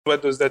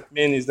What does that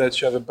mean is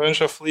that you have a bunch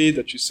of leads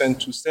that you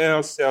send to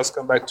sales. Sales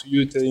come back to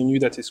you telling you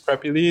that it's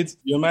crappy leads.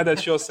 You're mad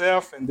at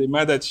yourself and they're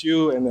mad at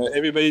you, and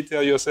everybody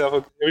tell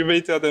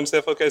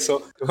themselves, okay,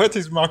 so what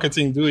is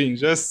marketing doing?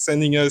 Just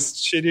sending us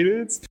shitty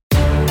leads?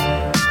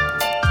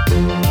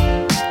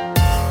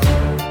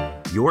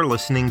 You're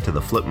listening to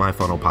the Flip My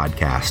Funnel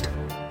podcast,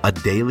 a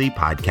daily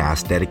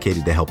podcast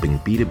dedicated to helping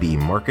B2B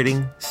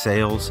marketing,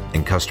 sales,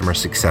 and customer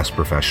success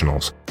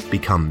professionals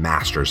become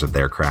masters of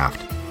their craft.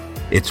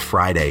 It's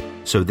Friday,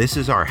 so this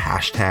is our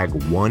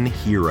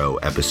 #OneHero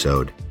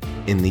episode.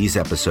 In these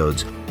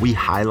episodes, we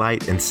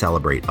highlight and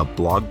celebrate a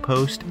blog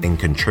post and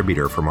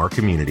contributor from our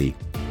community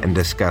and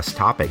discuss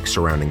topics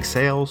surrounding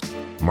sales,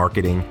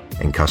 marketing,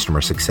 and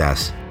customer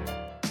success.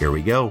 Here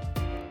we go.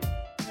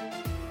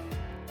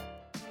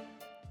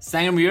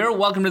 Sangam here.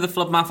 Welcome to the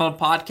Flip My Funnel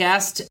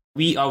podcast.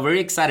 We are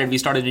very excited. We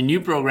started a new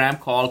program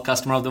called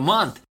Customer of the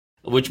Month,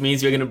 which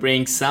means we're going to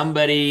bring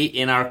somebody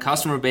in our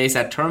customer base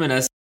at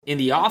Terminus in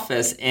the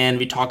office, and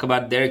we talk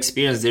about their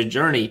experience, their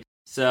journey.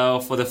 So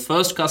for the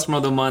first Customer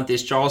of the Month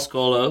is Charles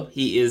Colo.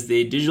 He is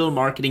the digital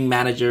marketing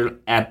manager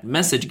at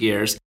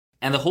MessageGears.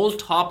 And the whole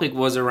topic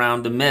was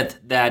around the myth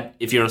that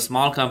if you're a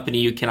small company,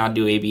 you cannot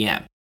do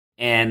ABM.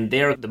 And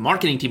they're the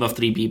marketing team of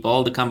 3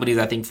 people. The company is,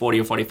 I think, 40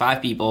 or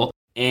 45 people.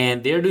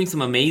 And they're doing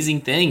some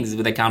amazing things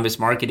with account-based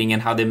marketing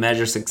and how they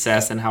measure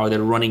success and how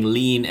they're running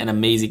lean and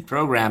amazing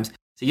programs.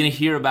 So you're going to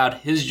hear about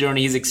his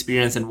journey, his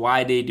experience, and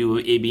why they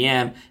do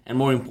ABM, and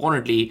more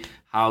importantly,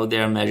 how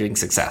they're measuring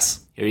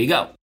success. Here you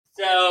go.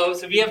 So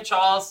we have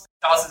Charles.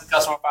 Charles is a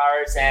customer of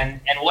ours,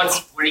 and what's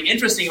very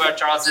interesting about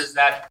Charles is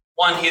that,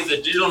 one, he's a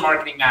digital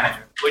marketing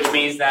manager, which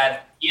means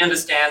that he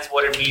understands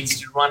what it means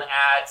to run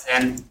ads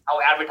and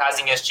how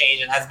advertising has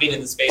changed and has been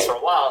in the space for a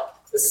while.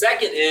 The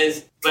second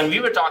is, when we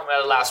were talking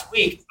about it last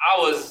week, I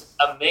was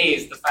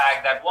amazed the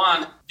fact that,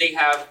 one,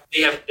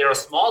 they're a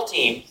small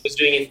team who's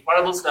doing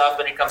incredible stuff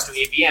when it comes to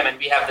ABM, and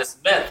we have this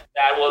myth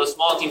that, well, the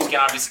small teams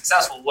cannot be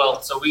successful.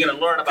 Well, so we're going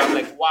to learn about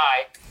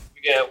why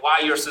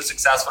you're so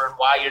successful and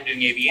why you're doing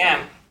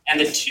ABM. And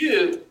the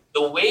two,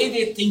 the way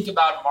they think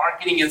about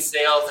marketing and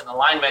sales and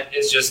alignment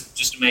is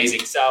just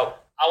amazing. So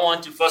I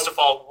want to, first of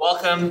all,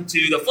 welcome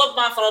to the Flip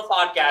My Funnel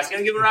podcast.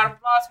 Gonna give a round of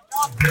applause for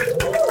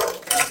Charles.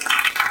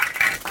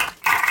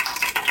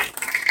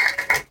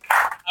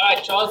 All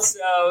right, Charles,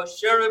 so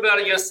share a bit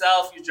about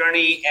yourself, your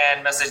journey,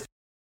 and message.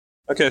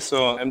 Okay,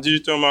 so I'm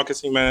digital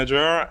marketing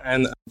manager,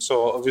 and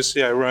so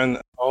obviously I run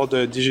all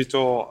the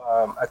digital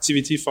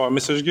activity for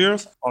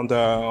MessageGears on the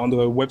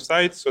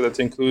website. So that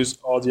includes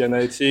all the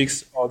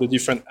analytics, all the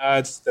different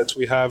ads that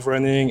we have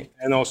running,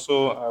 and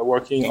also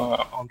working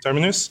on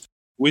Terminus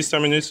with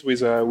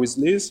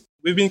Liz.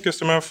 We've been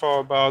customer for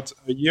about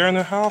a year and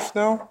a half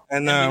now.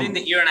 And within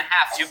the year and a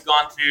half, you've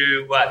gone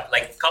through what,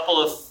 like a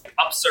couple of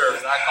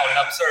upserves? I call it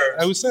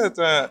upserves. I would say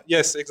that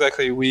yes,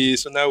 exactly.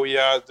 So now we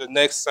are the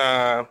next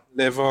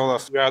level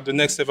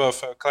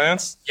of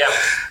clients. Yeah.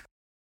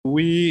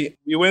 We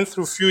went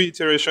through few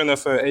iterations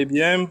of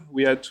ABM.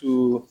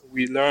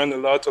 We learned a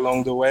lot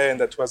along the way, and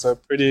that was a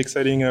pretty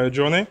exciting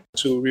journey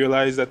to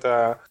realize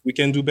that we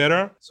can do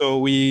better. So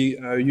we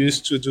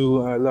used to do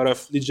a lot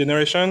of lead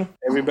generation.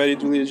 Everybody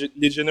do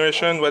lead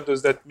generation. What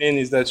does that mean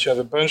is that you have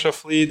a bunch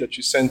of leads that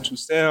you send to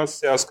sales.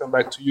 Sales come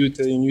back to you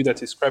telling you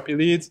that it's crappy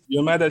leads.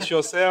 You're mad at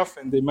yourself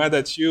and they're mad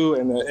at you,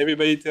 and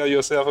everybody tell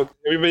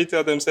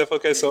themselves,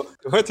 okay, so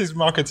what is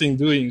marketing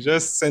doing?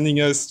 Just sending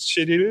us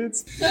shitty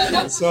leads?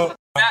 So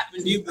Matt,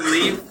 do you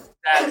believe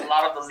that a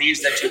lot of the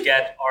leads that you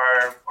get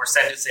or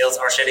sent to sales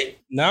are shitty?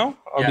 Now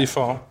or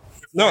before?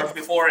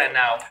 Before and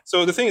now.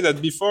 So the thing is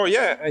that before,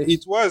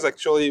 it was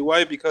actually.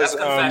 Why? Because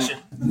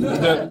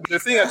the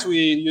thing that we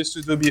used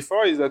to do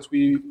before is that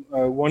we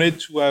wanted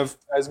to have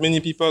as many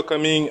people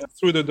coming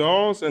through the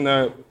doors and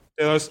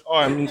tell us, "Oh,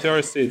 I'm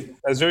interested."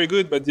 That's very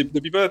good, but the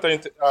people that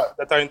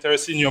are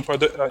interested in your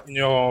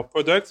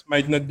product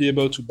might not be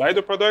able to buy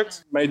the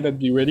product, might not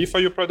be ready for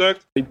your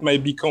product. It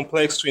might be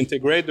complex to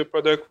integrate the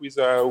product with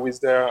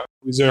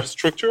their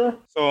structure.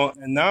 So,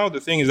 and now the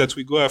thing is that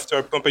we go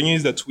after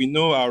companies that we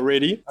know are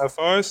ready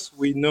for us.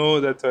 We know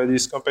that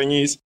these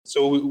companies.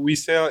 So we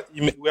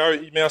are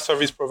email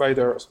service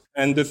providers,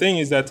 and the thing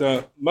is that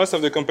most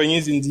of the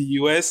companies in the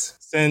US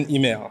send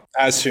email,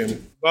 I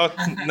assume, about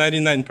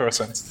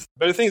 99%.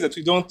 But the thing is that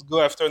we don't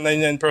go after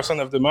 99%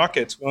 of the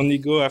market. We only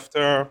go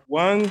after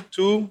 1,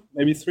 2,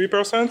 maybe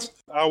 3%.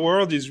 Our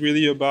world is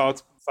really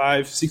about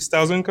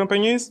 5,000-6,000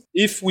 companies.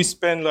 If we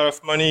spend a lot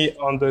of money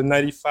on the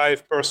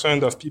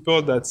 95% of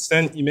people that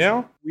send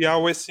email, we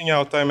are wasting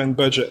our time and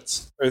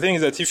budgets. The thing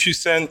is that if you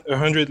send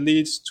 100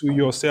 leads to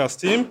your sales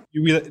team,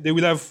 they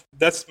will have,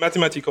 that's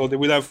mathematical, they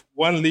will have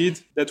 1 lead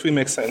that will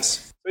make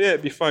sense. So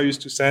before I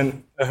used to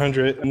send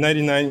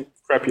 199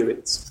 crappy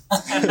leads.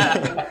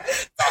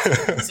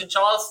 So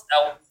Charles,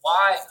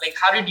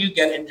 how did you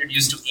get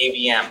introduced to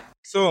ABM?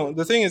 So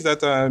the thing is that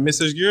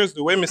MessageGears,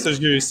 the way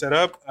MessageGears is set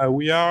up,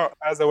 we are,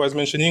 as I was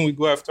mentioning, we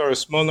go after a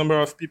small number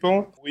of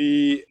people.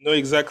 We know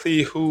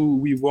exactly who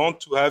we want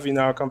to have in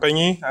our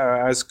company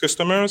as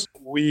customers.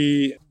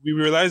 We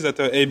realize that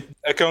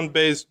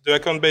the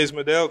account-based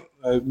model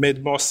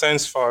made more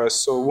sense for us.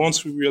 So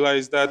once we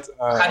realized that...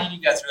 How did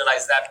you guys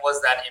realize that?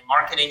 Was that a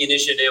marketing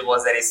initiative?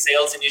 Was that a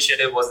sales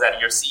initiative? Was that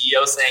your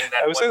CEO saying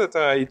that? I would say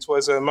that it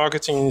was a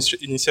marketing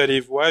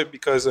initiative. Why?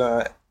 Because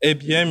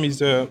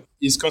ABM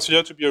is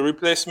considered to be a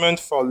replacement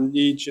for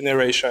lead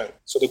generation.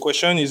 So the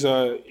question is,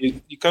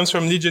 it comes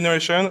from lead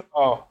generation.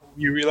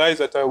 We realize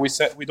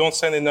that we don't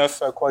send enough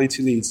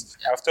quality leads.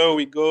 Yeah. After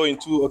we go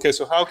into,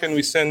 so how can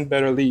we send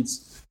better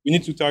leads? We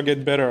need to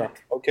target better.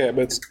 Okay,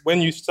 but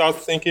when you start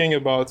thinking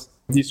about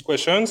these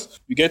questions,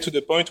 you get to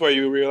the point where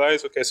you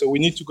realize, so we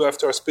need to go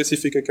after a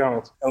specific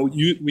account. And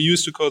we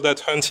used to call that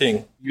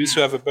hunting. We used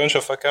to have a bunch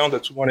of accounts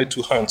that we wanted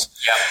to hunt.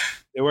 Yeah.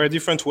 There were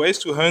different ways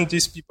to hunt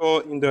these people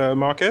in the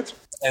market.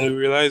 And we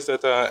realized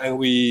that, and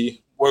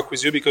we work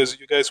with you because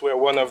you guys were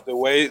one of the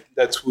ways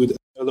that would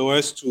allow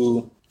us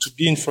to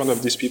be in front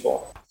of these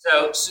people.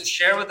 So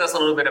share with us a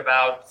little bit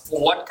about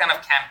what kind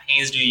of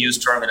campaigns do you use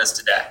Terminus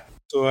today?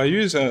 So I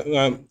use,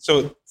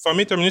 for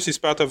me, Terminus is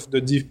part of the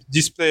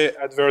display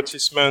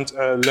advertisement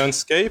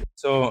landscape.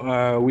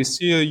 So we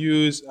still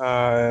use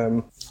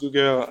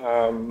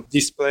Google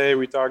display,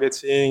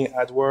 retargeting,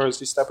 AdWords,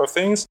 this type of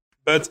things.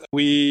 But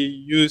we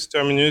use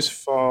Terminus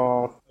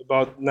for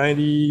about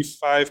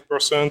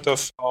 95%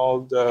 of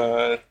all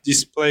the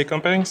display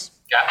campaigns.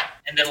 Yeah.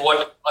 And then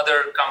what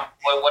other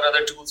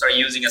tools are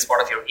you using as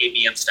part of your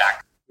ABM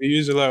stack? We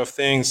use a lot of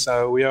things.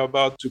 We are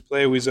about to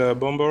play with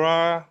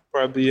Bombora,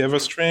 probably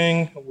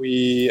Everstring.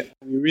 We're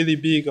really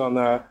big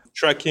on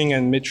tracking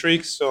and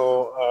metrics.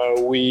 So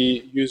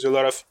we use a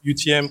lot of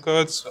UTM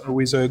codes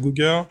with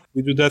Google.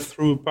 We do that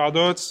through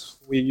Pardot.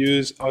 We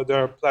use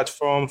other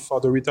platforms for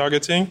the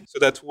retargeting so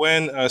that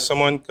when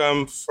someone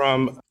comes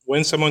from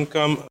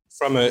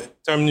a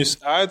Terminus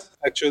ad,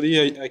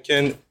 actually I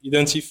can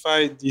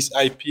identify this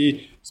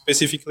IP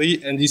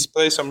specifically and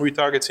display some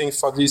retargeting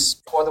for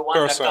this for the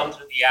ones that come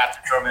through the app to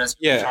Terminus,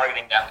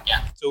 targeting them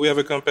again. So we have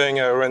a campaign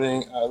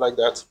running like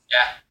that. Yeah.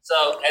 So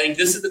I think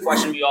this is the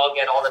question we all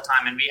get all the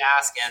time, and we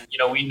ask, and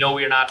we know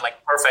we're not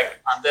perfect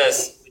on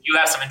this, but you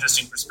have some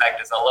interesting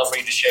perspectives. I'd love for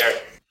you to share.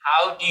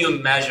 How do you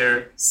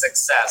measure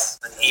success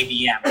with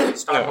ABM?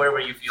 Start wherever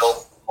you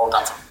feel more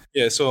comfortable.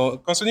 Yeah, so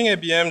concerning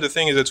ABM, the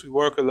thing is that we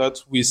work a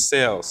lot with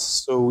sales.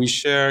 So we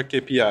share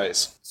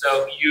KPIs.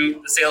 So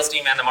the sales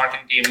team and the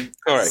marketing team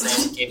have the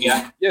same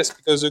KPI? Yes,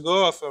 because the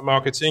goal of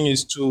marketing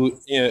is to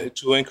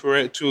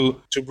encourage,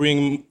 to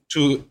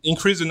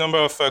increase the number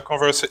of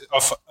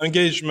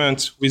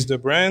engagement with the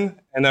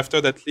brand, and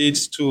after that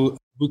leads to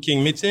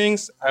booking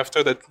meetings,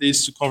 after that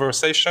leads to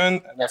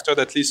conversation, and after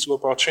that leads to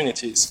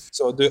opportunities.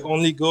 So the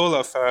only goal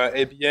of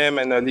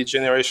ABM and lead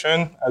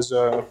generation as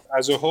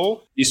a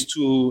whole is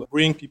to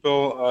bring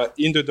people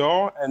in the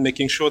door and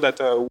making sure that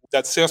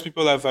that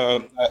salespeople have.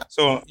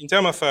 So in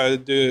terms of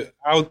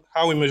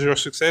how we measure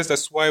success,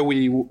 that's why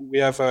we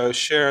have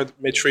shared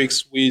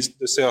metrics with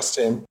the sales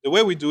team. The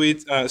way we do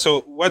it.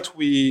 So what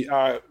we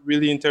are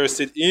really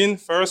interested in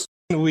first,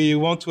 we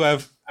want to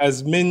have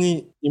as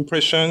many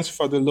impressions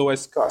for the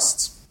lowest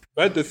cost.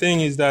 But the thing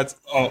is that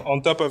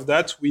on top of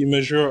that, we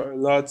measure a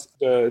lot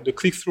the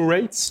click-through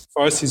rates.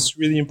 For us, it's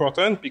really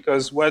important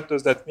because what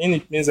does that mean?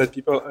 It means that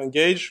people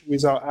engage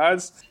with our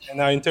ads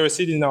and are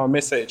interested in our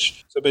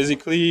message. So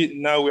basically,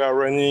 now we are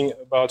running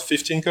about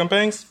 15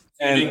 campaigns.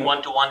 You're doing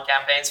one-to-one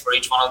campaigns for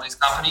each one of these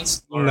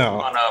companies? Or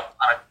no. On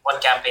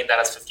one campaign that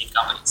has 15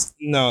 companies?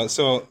 No.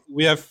 So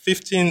we have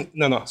 15...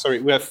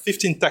 We have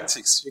 15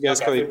 tactics. You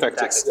guys call it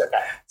tactics. Okay.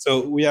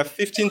 So we have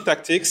 15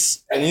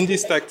 tactics. And in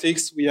these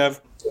tactics, we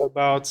have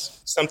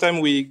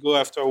sometimes we go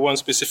after one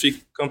specific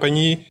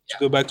company to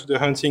go back to the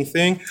hunting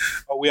thing.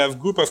 Or we have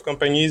group of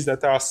companies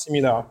that are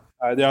similar.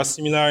 They are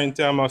similar in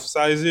terms of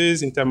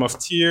sizes, in terms of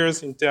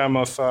tiers, in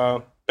terms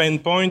of... pain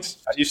point.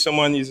 If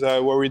someone is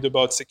worried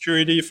about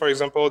security, for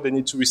example, they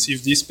need to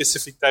receive this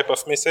specific type of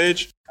message.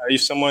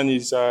 If someone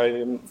is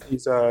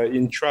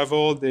in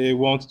travel, they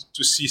want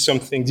to see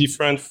something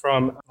different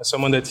from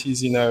someone that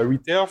is in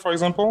retail, for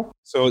example.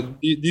 So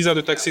these are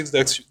the tactics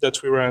that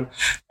we run.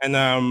 And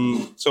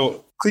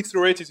so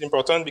click-through rate is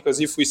important because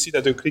if we see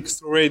that the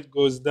click-through rate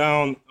goes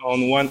down on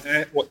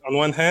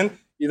one hand,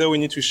 either we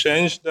need to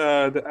change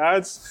the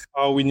ads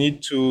or we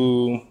need to...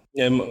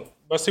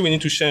 Mostly we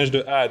need to change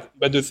the ad.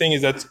 But the thing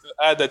is that the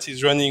ad that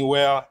is running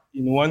well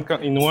in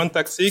one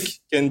tactic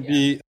can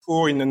be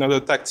poor in another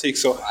tactic.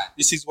 So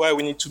this is why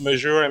we need to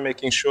measure and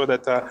making sure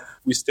that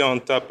we stay on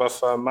top of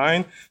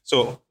mind.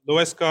 So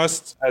lowest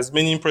cost, as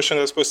many impressions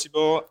as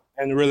possible,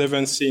 and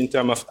relevancy in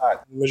terms of ad.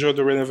 Measure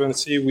the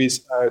relevancy with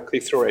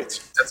click-through rate.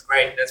 That's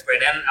great.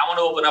 And I want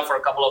to open up for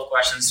a couple of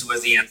questions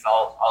towards the end.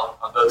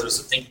 I'll go through,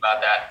 so think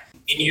about that.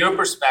 In your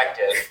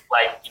perspective,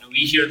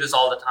 we hear this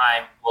all the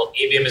time. Well,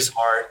 ABM is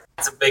hard.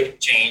 It's a big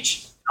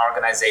change in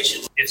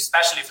organization,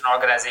 especially if an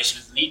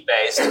organization is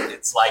lead-based.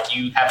 It's like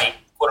you have a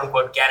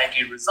quote-unquote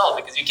guaranteed result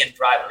because you can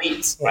drive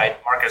leads, right?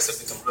 Marketers have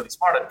become really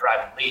smart at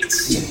driving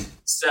leads.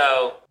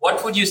 So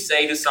what would you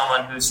say to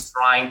someone who's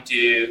trying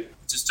to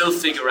still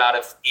figure out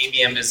if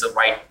ABM is the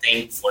right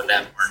thing for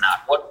them or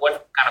not?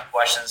 What kind of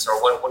questions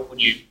or what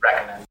would you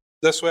recommend?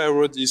 That's why I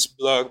wrote this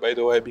blog, by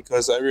the way,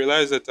 because I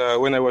realized that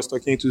when I was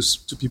talking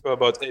to people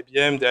about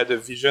ABM, they had a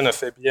vision of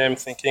ABM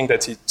thinking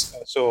that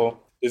so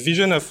the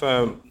vision of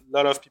a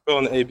lot of people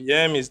on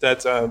ABM is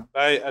that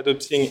by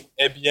adopting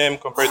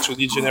ABM compared to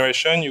lead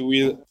generation, you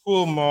will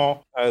pull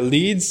more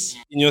leads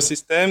in your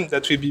system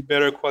that will be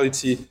better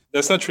quality.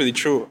 That's not really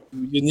true.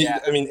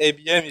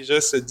 ABM is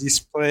just a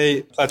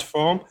display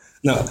platform.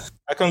 No,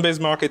 account-based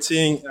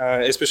marketing,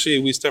 especially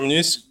with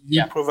Terminus,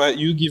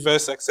 you give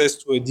us access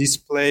to a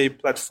display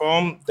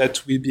platform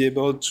that will be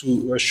able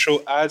to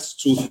show ads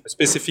to a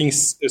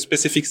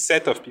specific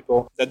set of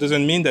people. That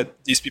doesn't mean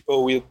that these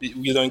people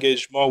will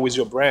engage more with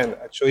your brand.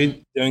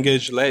 Actually, they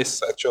engage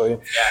less. Actually,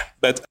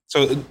 but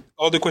so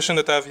all the questions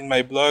that I have in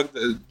my blog,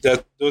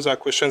 that those are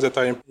questions that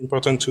are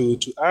important to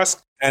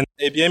ask. And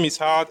ABM is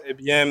hard.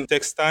 ABM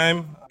takes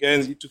time. Again,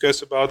 it took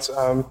us about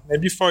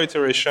maybe 4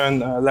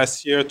 iterations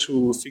last year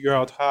to figure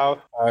out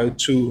how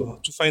to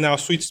find our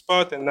sweet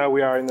spot. And now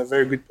we are in a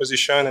very good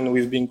position, and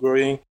we've been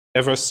growing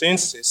ever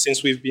since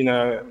we've been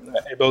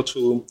able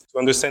to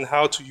understand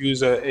how to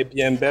use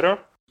ABM better.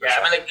 Yeah,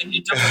 I mean, like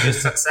in terms of your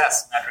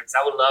success metrics,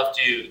 I would love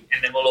to,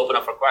 and then we'll open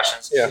up for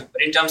questions. Yeah.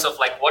 But in terms of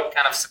like, what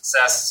kind of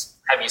success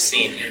have you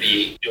seen in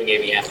doing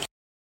ABM?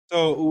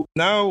 So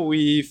now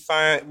we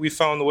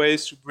found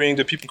ways to bring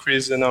the people,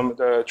 increase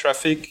the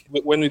traffic.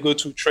 When we go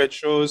to trade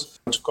shows,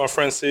 to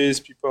conferences,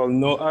 people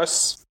know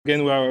us.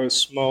 Again, we are a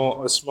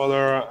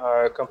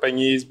smaller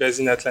companies based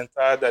in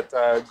Atlanta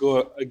that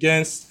go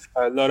against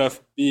a lot of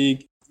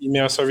big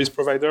email service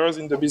providers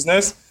in the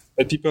business.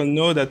 But people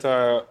know that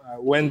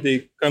when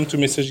they come to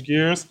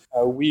MessageGears,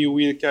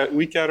 we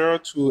cater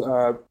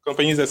to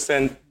companies that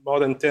send more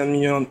than 10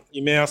 million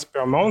emails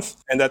per month,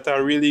 and that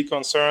are really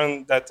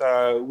concerned that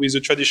with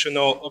the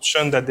traditional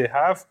option that they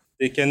have,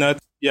 they cannot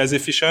be as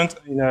efficient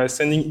in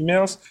sending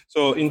emails.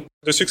 So in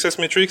the success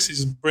metrics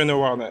is brand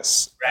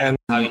awareness. Right. And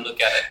how you look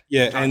at it.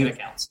 Yeah, and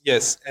accounts.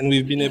 Yes, and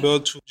we've been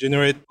able to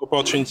generate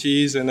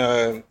opportunities, and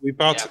And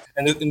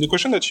the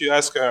question that you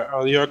asked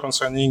earlier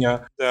concerning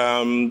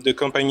the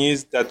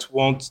companies that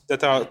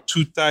are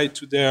too tied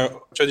to their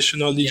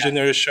traditional lead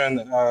generation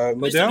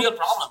model. It's a real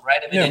problem,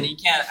 right? I mean, and you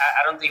can't.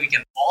 I don't think we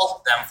can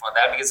fault them for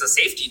that because it's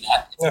a safety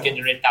net. If you can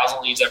generate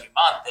 1,000 leads every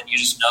month, then you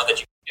just know that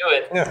you can do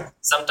it. Yeah.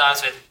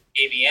 Sometimes with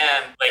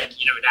ABM,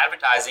 with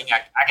advertising,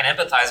 I can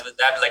empathize with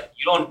that. Like,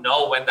 you don't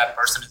know when that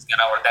person is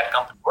or that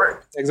company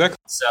work. Exactly.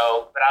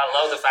 So, but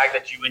I love the fact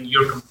that when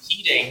you're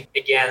competing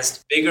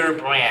against bigger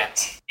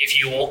brands, if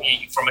you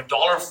from a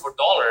dollar for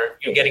dollar,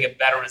 you're getting a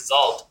better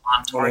result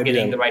on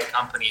targeting the right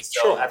company.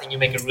 So I think you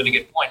make a really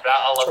good point, but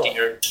I'll love to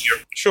hear your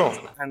Sure.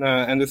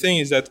 And the thing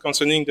is that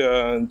concerning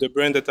the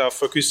brand that are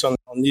focused on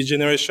lead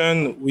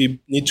generation, we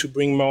need to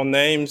bring more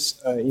names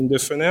in the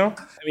funnel.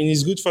 I mean,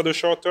 it's good for the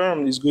short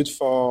term. It's good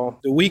for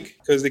the week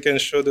because they can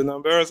show the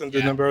numbers and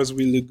the numbers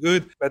will look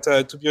good. But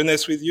to be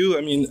honest with you,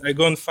 I mean, I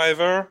go on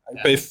Fiverr,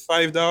 I pay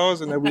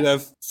 $5 and I will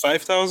have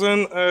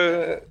 5,000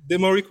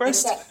 demo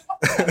requests.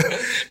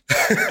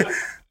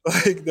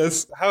 Like,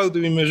 that's how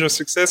do we measure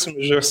success? We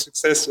measure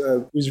success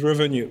with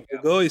revenue. The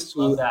goal is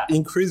to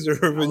increase the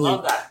revenue. I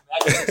love that.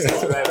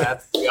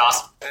 That's pretty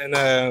awesome.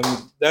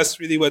 And that's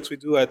really what we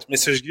do at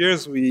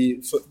MessageGears.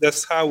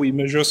 That's how we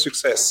measure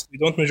success. We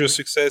don't measure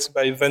success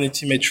by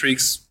vanity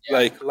metrics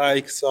like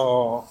likes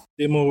or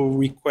demo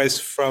requests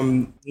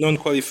from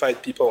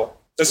non-qualified people.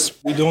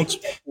 We don't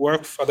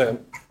work for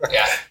them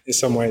in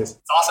some ways. It's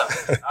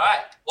awesome. All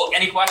right. Well,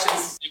 any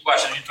questions? You're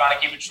trying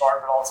to keep it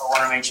short, but also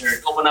want to make sure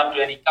to open up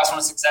to any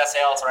customer success,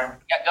 sales, or anything.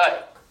 Yeah, go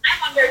ahead.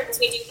 I wondered, because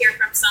we do hear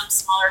from some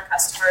smaller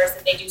customers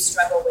that they do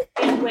struggle with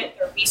bandwidth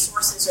or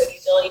resources or the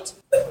ability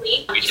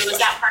to quickly. Was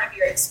that part of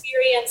your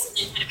experience? And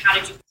then kind of how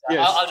did you...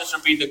 Yes. I'll just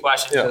repeat the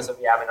question because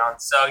we have it on.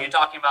 So you're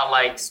talking about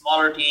like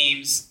smaller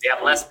teams, they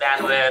have less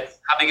bandwidth.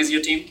 How big is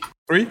your team?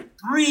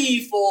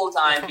 3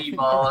 full-time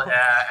people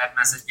at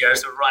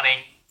MessageGears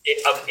running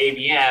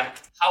ABM.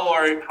 How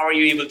are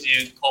you able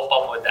to cope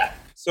up with that?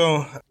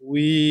 So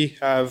we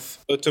have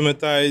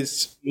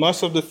automatized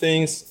most of the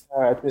things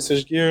at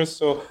MessageGears.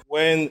 So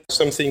when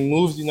something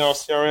moves in our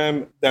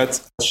CRM,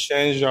 that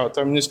change our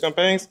Terminus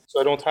campaigns.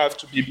 So I don't have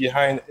to be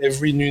behind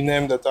every new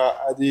name that are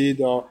added,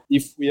 or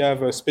if we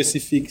have a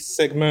specific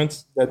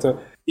segment that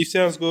if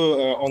sales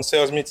go on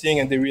sales meeting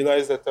and they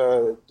realize that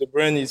the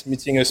brand is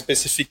meeting a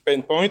specific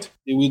pain point,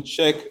 they will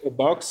check a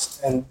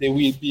box and they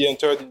will be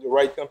entered in the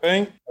right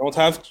campaign. I don't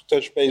have to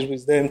touch base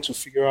with them to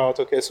figure out,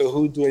 okay, so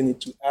who do I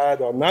need to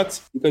add or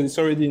not, because it's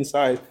already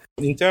inside.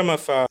 In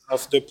terms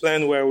of the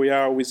plan where we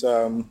are with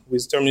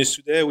Terminus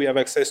today, we have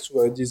access to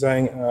a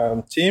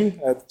design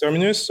team at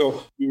Terminus,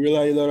 so we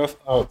rely a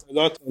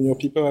lot on your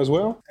people as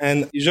well.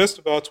 And it's just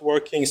about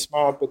working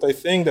smart, but I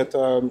think that,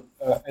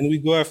 and we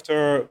go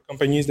after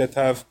companies that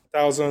have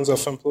thousands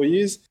of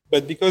employees,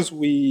 but because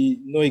we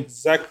know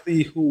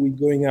exactly who we're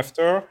going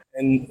after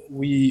and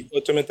we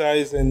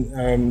automatize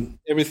and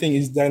everything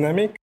is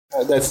dynamic,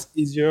 that's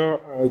easier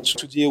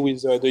to deal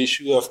with the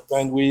issue of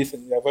bandwidth,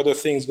 and we have other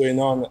things going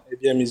on.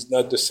 ABM is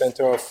not the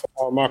center of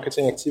our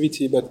marketing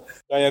activity, but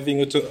by having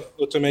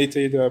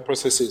automated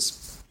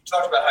processes.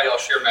 talked about how y'all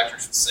share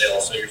metrics with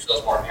sales, so your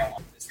sales marketing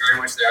is very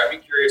much there. I'd be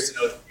curious to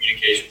know the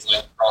communications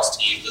like across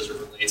teams as it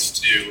relates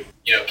to,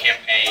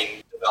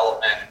 campaign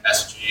development and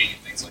messaging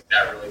and things like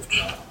that, really from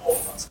the whole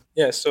process.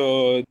 Yeah,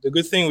 so the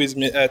good thing with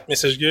me at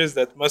MessageGear is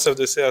that most of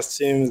the sales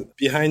team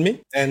behind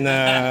me, and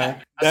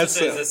that's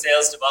the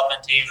sales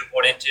development team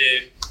report into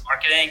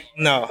marketing.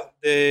 No,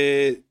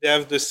 they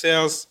have the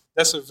sales.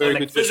 That's a very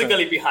good question.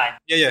 Physically behind.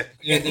 Yeah,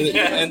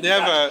 and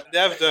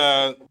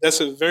that's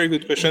a very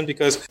good question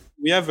because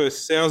we have a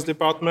sales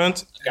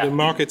department and a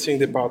marketing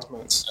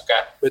department.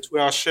 Okay. But we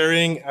are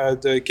sharing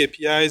the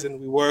KPIs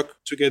and we work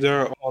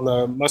together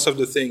on most of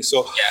the things.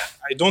 So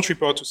I don't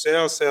report to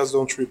sales. Sales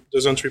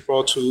doesn't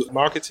report to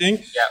marketing.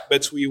 Yeah.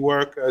 But we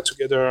work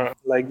together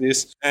like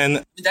this.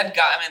 And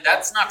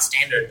that's not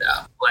standard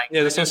though.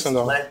 That's not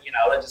standard.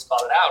 Let's just call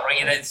it out,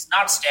 right? It's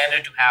not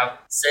standard to have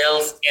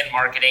sales and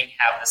marketing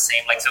have the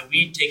same. So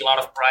we take a lot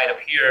of pride up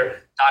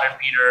here. Todd and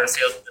Peter,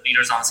 the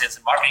leaders on the sales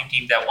and marketing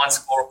team, that one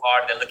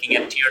scorecard, they're looking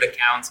at tiered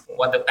accounts,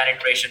 what the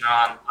penetration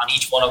on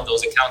each one of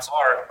those accounts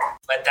are.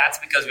 But that's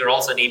because we're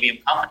also an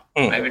ABM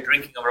company, right? We're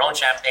drinking our own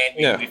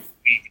champagne.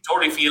 We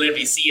totally feel it,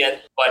 we see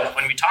it. But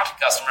when we talk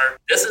to customer,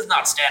 this is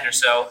not standard.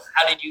 So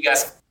how did you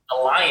guys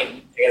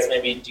align? I guess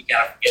maybe to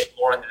kind of get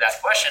more into that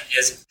question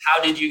is,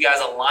 how did you guys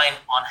align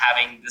on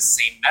having the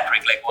same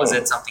metric? Was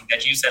it something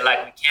that you said,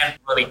 we can't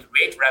really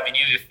create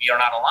revenue if we are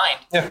not aligned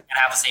and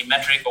have the same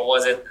metric? Or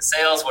was it the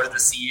sales? Was it the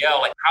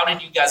CEO? How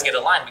did you guys get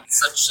aligned?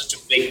 Because it's such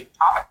a big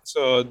topic.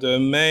 So the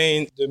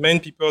main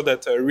people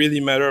that really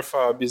matter for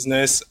our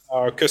business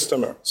are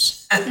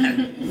customers.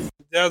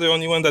 They're the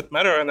only one that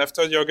matter. And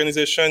after the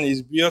organization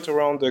is built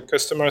around the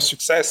customer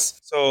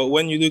success. So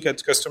when you look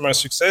at customer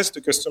success,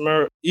 the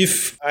customer,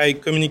 if I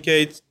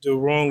communicate the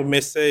wrong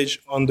message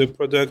on the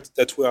product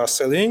that we are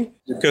selling,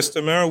 the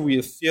customer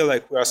will feel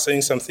like we are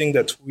selling something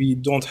that we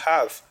don't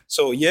have.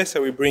 So yes, I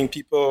will bring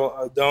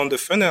people down the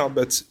funnel,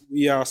 but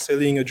we are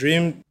selling a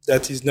dream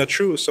that is not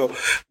true. So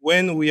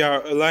when we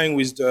are aligned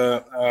with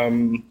the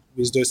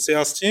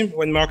sales team,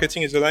 when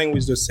marketing is aligned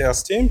with the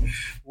sales team,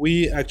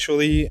 we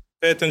actually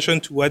pay attention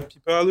to what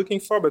people are looking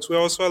for, but we're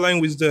also aligned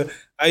with the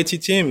IT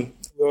team.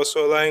 We're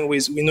also aligned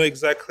we know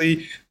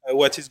exactly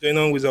what is going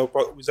on with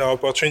our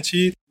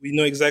opportunity. We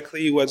know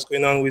exactly what's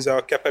going on with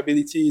our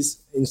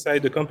capabilities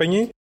inside the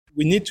company.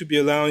 We need to be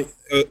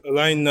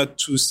aligned not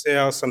to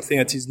sell something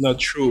that is not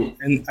true.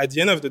 And at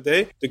the end of the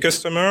day, the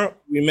customer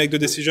will make the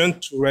decision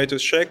to write a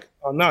check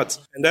or not.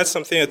 And that's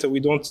something that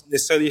we don't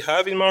necessarily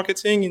have in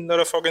marketing in a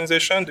lot of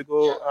organizations. The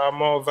goal are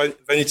more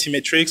vanity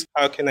metrics.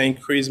 How can I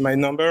increase my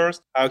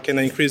numbers? How can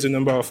I increase the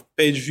number of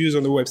page views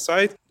on the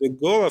website? The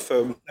goal of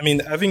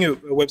having a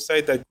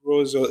website that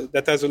grows,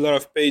 that has a lot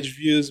of page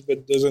views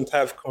but doesn't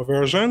have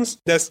conversions,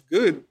 that's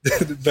good,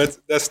 but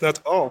that's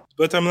not all.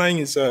 Bottom line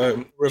is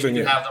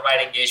revenue. You have the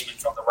right engagement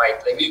from the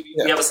right.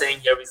 We have a saying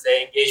here, we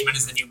say engagement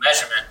is the new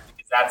measurement,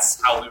 because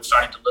that's how we're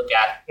starting to look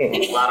at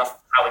a lot of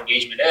how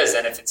engagement is.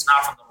 And if it's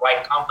not from the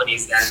right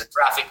companies, then the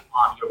traffic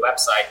on your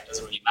website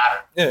doesn't really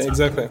matter. Yeah,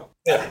 exactly.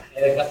 Yeah.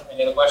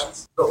 Any other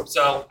questions? Cool.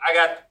 So I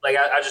got,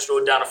 I just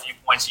wrote down a few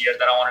points here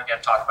that I want to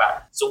talk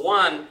about. So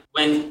one,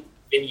 when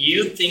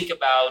you think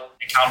about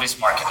account-based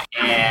marketing,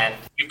 and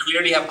you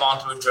clearly have gone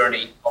through a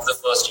journey of the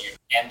first year,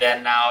 and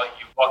then now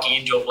you're walking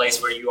into a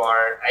place where you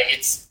are,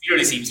 it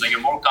clearly seems like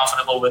you're more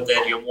comfortable with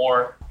it, you're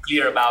more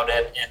clear about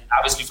it, and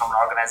obviously from an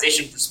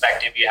organization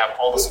perspective, you have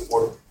all the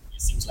support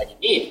it seems like you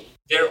need.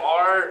 There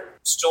are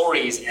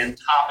stories and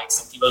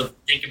topics, and people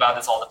think about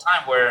this all the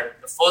time, where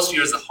the first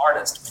year is the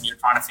hardest when you're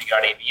trying to figure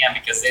out ABM,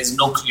 because there's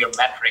no clear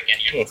metric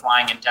and you're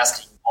trying and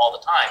testing all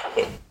the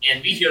time.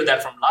 And we hear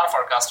that from a lot of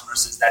our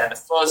customers, is that in the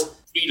first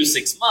 3 to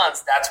 6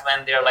 months, that's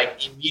when they're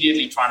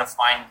immediately trying to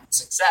find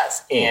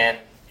success. And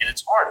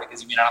it's hard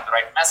because you may not have the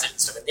right message.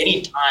 So they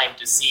need time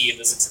to see if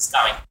the success is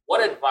coming.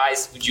 What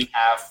advice would you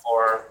have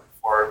for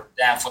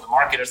them, for the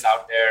marketers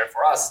out there,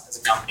 for us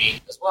as a company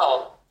as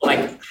well?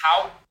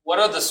 What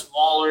are the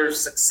smaller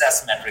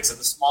success metrics or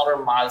the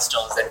smaller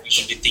milestones that we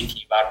should be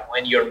thinking about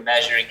when you're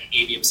measuring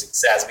ABM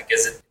success?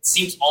 Because it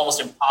seems almost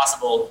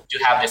impossible to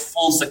have the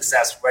full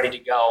success ready to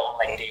go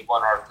on day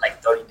one or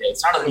 30 days.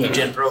 It's not a lead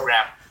gen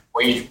program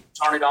where you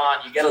turn it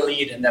on, you get a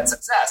lead, and that's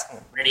success.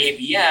 But in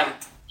ABM,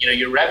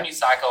 your revenue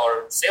cycle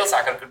or sales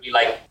cycle could be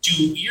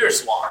 2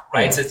 years long,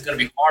 right? So it's going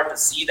to be hard to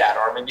see that,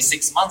 or maybe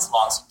 6 months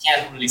long. So you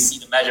can't really see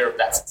the measure of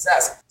that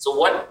success.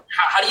 So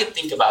how do you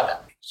think about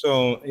that?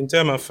 So in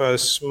terms of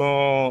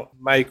small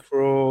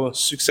micro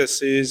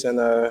successes and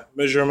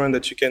measurement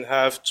that you can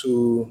have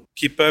to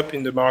keep up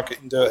in the market,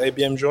 in the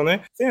ABM journey,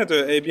 I think that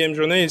the ABM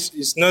journey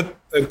is not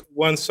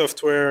one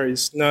software.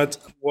 It's not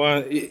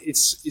one.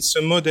 It's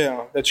a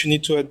model that you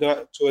need to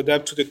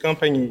adapt to the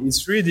company.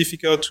 It's really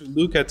difficult to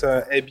look at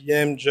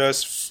ABM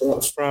just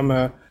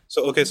from.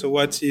 So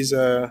what is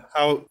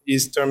how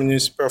is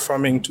Terminus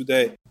performing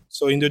today?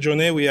 So in the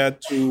journey, we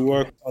had to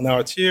work on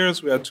our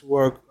tiers. We had to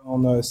work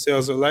on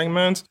sales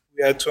alignment. We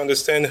We had to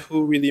understand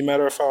who really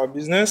matters for our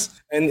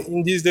business. And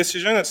in this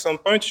decision, at some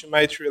point, you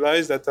might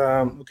realize that,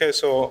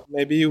 so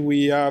maybe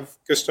we have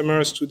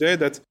customers today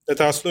that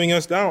are slowing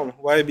us down.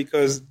 Why?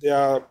 Because they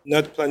are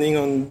not planning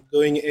on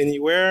going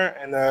anywhere,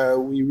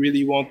 and we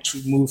really want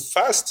to move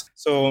fast.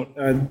 So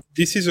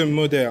this is a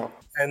model.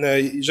 And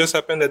it just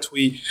happened that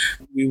we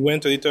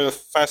went a little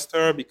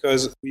faster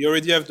because we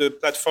already have the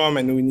platform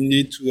and we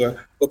needed to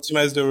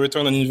optimize the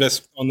return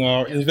on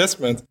our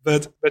investment.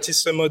 But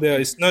it's a model.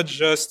 It's not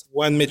just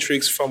one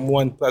metrics from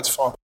one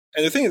platform.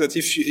 And the thing is that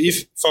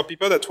if for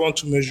people that want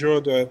to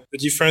measure the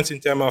difference in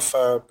terms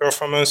of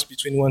performance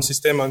between one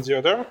system and the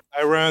other,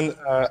 I run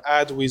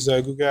ad with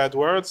Google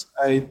AdWords.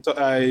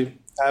 I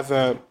have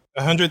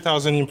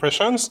 100,000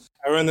 impressions.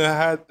 I run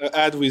an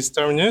ad with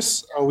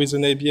Terminus or with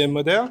an ABM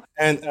model,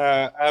 and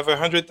I have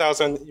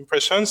 100,000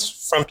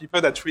 impressions from people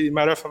that really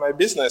matter for my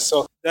business.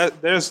 So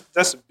that's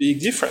a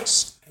big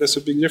difference. That's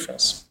a big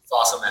difference. It's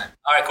awesome, man.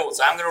 All right, cool.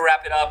 So I'm going to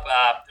wrap it up.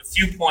 A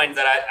few points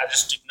that I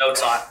just took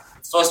notes on.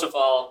 First of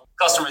all,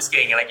 customer is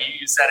king. Like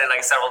you said it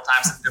like several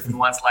times in different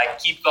ones, like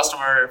keep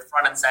customer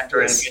front and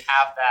center. Yes. And if you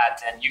have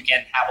that, then you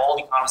can have all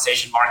the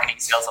conversation, marketing,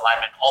 sales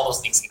alignment, all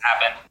those things can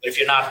happen. But if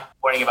you're not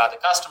worrying about the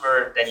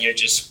customer, then you're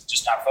just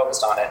not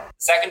focused on it. The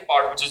second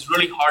part, which is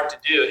really hard to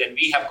do, and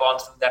we have gone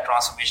through that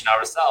transformation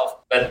ourselves,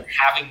 but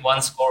having one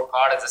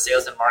scorecard as a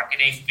sales and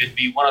marketing could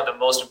be one of the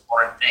most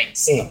important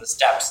things of the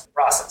steps, the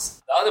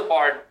process. The other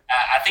part,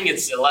 I think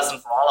it's a lesson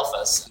for all of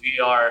us. We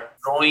are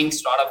growing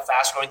startup,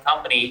 fast-growing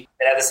company,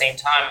 but at the same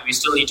time, we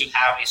still need to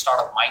have a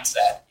startup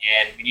mindset,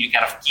 and we need to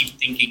kind of keep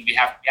thinking. We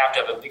have to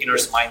have a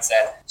beginner's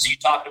mindset. So you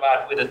talked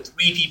about with a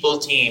 3-people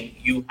team,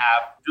 you're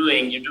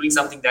doing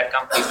something that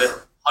companies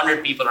with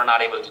 100 people are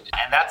not able to do.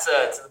 And it's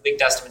a big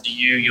testament to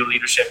you, your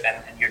leadership,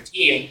 and your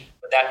team.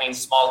 But that means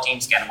small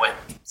teams can win.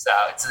 So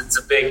it's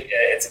a big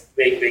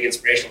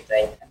inspirational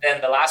thing. And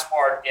then the last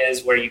part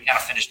is where you kind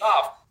of finished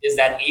off, is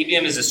that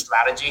ABM is a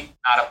strategy,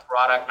 not a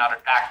product, not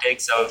a tactic.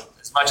 So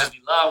as much as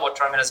we love what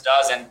Terminus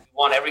does and we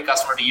want every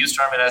customer to use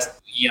Terminus,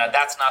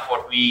 that's not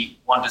what we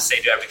want to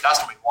say to every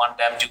customer. We want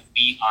them to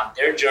be on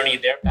their journey,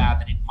 their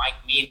path, and it might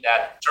mean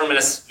that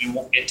Terminus,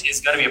 it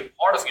is going to be a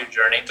part of your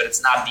journey, but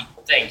it's not the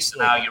whole thing. So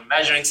now you're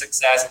measuring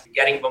success, you're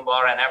getting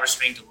Bombara and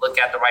Everstream to look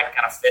at the right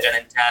kind of fit and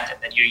intent,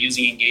 and then you're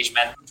using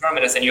engagement from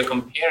Terminus, and you're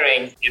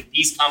comparing if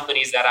these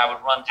companies that I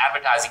would run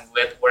advertising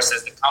with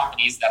versus the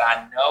companies that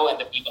I know and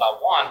the people I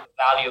want, the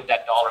value of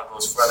that dollar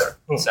goes further.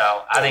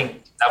 So I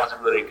think that was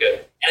really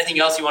good. Anything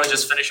else you want to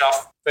just finish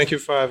off? Thank you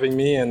for having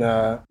me, and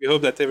we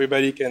hope that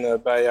everybody can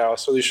buy our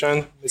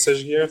solution,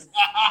 MessageGear.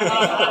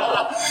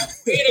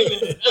 Wait a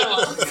minute.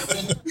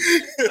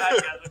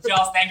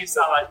 Charles, thank you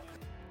so much.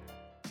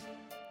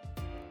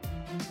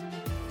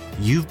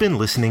 You've been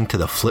listening to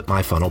the Flip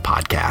My Funnel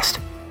podcast.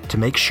 To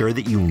make sure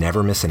that you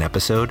never miss an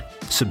episode,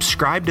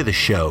 subscribe to the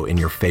show in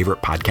your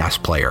favorite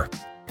podcast player.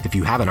 If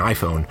you have an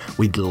iPhone,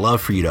 we'd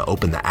love for you to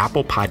open the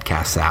Apple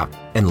Podcasts app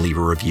and leave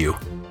a review.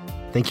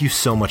 Thank you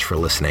so much for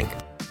listening.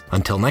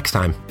 Until next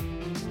time.